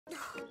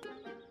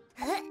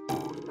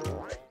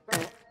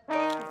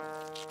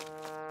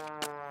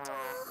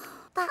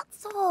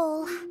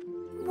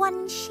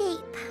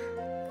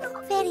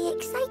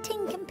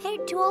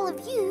of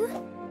you.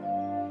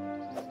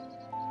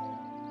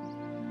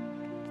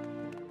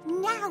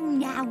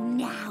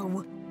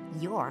 Now.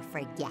 You're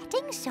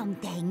forgetting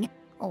something.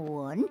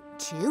 1,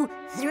 2,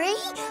 3.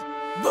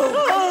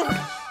 Boom!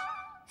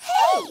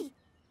 Hey!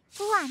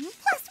 1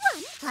 plus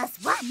 1 plus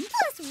 1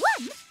 plus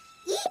 1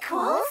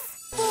 equals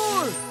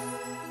 4.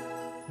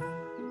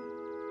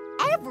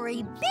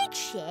 Every big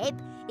shape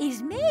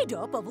is made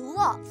up of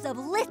lots of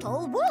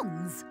little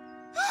ones.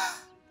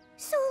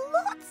 So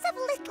lots of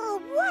little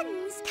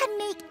ones can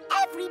make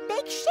every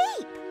big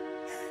shape.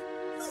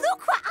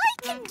 Look what I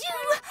can do!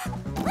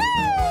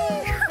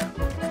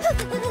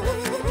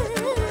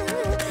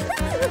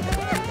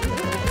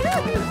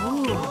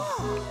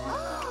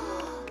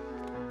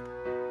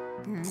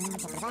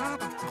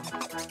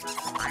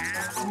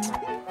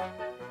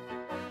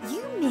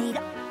 You made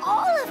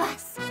all of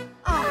us!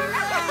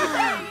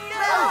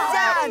 Well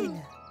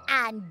done!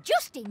 And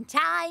just in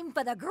time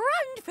for the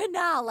grand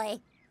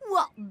finale.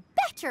 What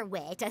better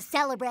way to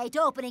celebrate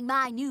opening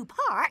my new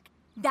park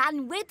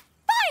than with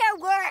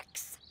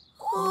fireworks?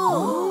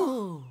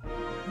 Oh!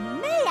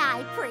 May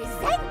I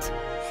present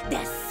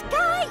the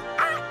Sky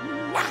at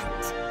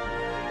Night?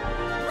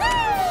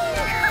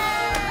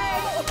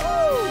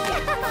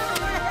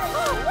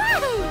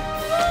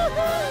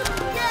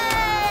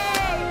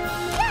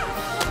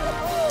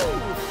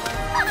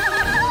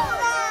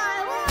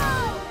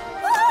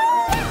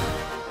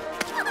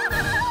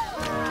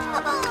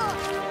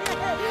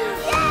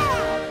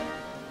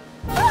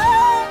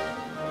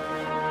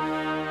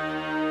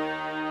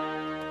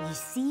 You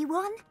see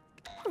one?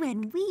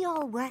 When we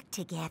all work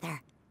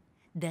together,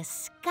 the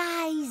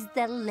sky's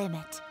the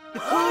limit.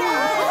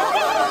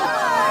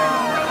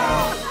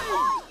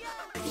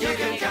 You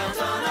can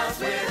count on us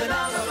with an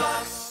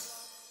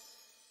Alphablocks.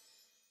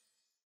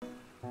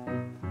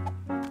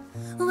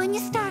 When you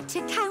start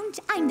to count,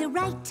 I'm the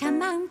right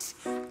amount.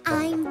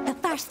 I'm the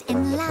first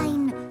in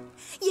line.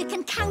 You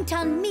can count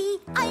on me,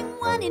 I'm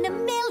 1 in a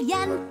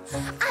million.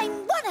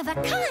 I'm one of a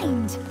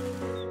kind.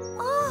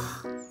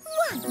 Oh,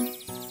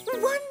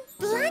 1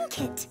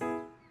 blanket.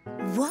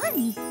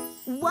 1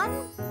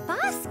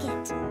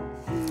 basket.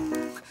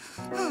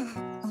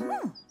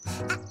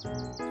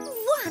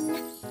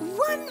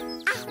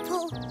 1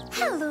 apple.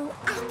 Hello,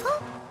 apple.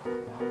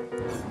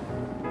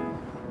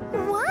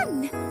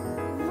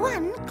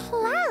 1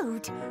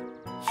 cloud.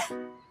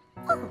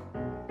 Oh,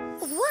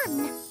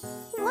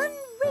 1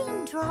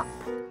 raindrop.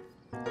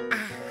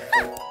 Aha!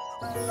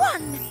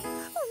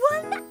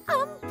 1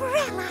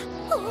 umbrella.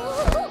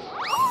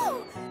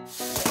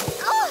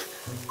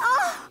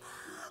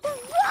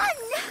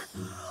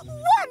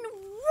 One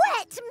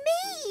wet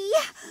me!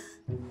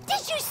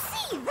 Did you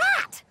see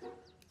that?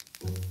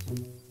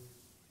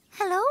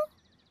 Hello?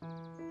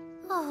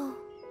 Oh,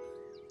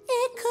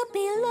 it could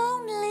be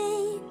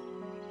lonely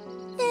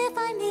if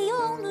I'm the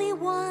only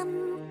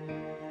one.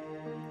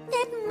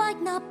 It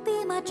might not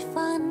be much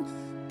fun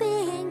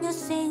being a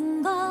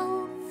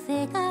single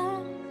figure.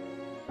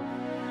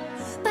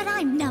 But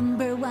I'm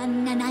number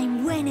 1 and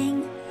I'm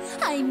winning.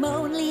 I'm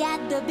only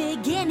at the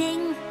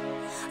beginning.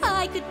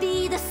 I could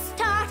be the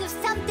start of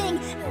something.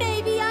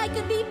 Maybe I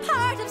could be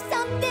part of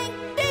something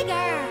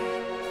bigger.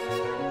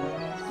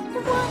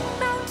 1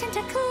 mountain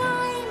to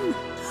climb,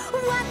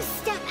 1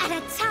 step at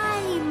a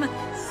time. 1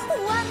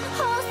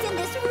 horse in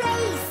this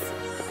race,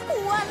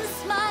 1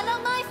 smile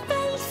on my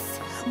face.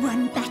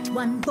 1 bat,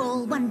 1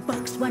 ball, 1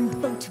 box,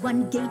 1 boat,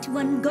 1 gate,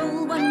 1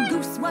 goal, 1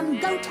 goose, 1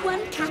 goat,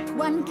 1 cat,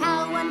 1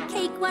 cow, 1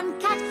 cake, 1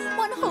 cat,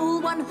 1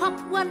 hole, 1 hop,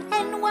 1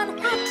 hen, 1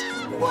 hat.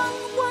 1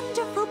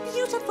 wonderful,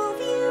 beautiful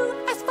view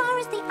as far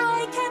as the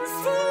eye can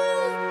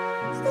see.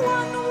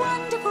 1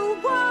 wonderful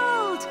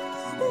world,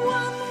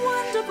 1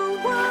 wonderful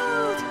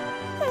world,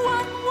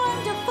 1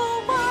 wonderful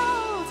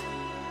world.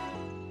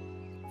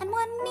 And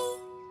 1 me.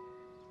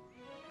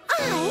 I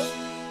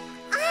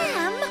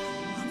am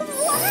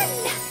 1.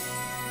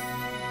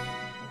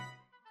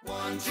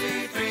 1,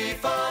 2, 3,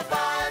 4,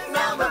 5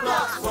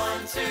 Numberblocks.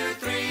 1, 2,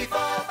 3, 4,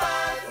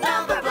 5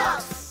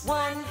 Numberblocks.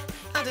 1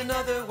 and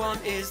another 1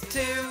 is 2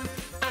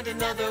 and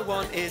another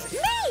 1 is me.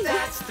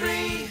 That's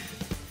 3.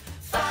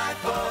 5,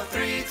 4,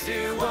 3,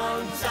 2,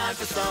 1. Time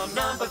for some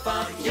number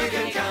fun. You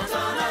can count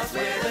on us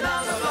with an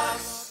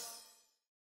Alphablocks.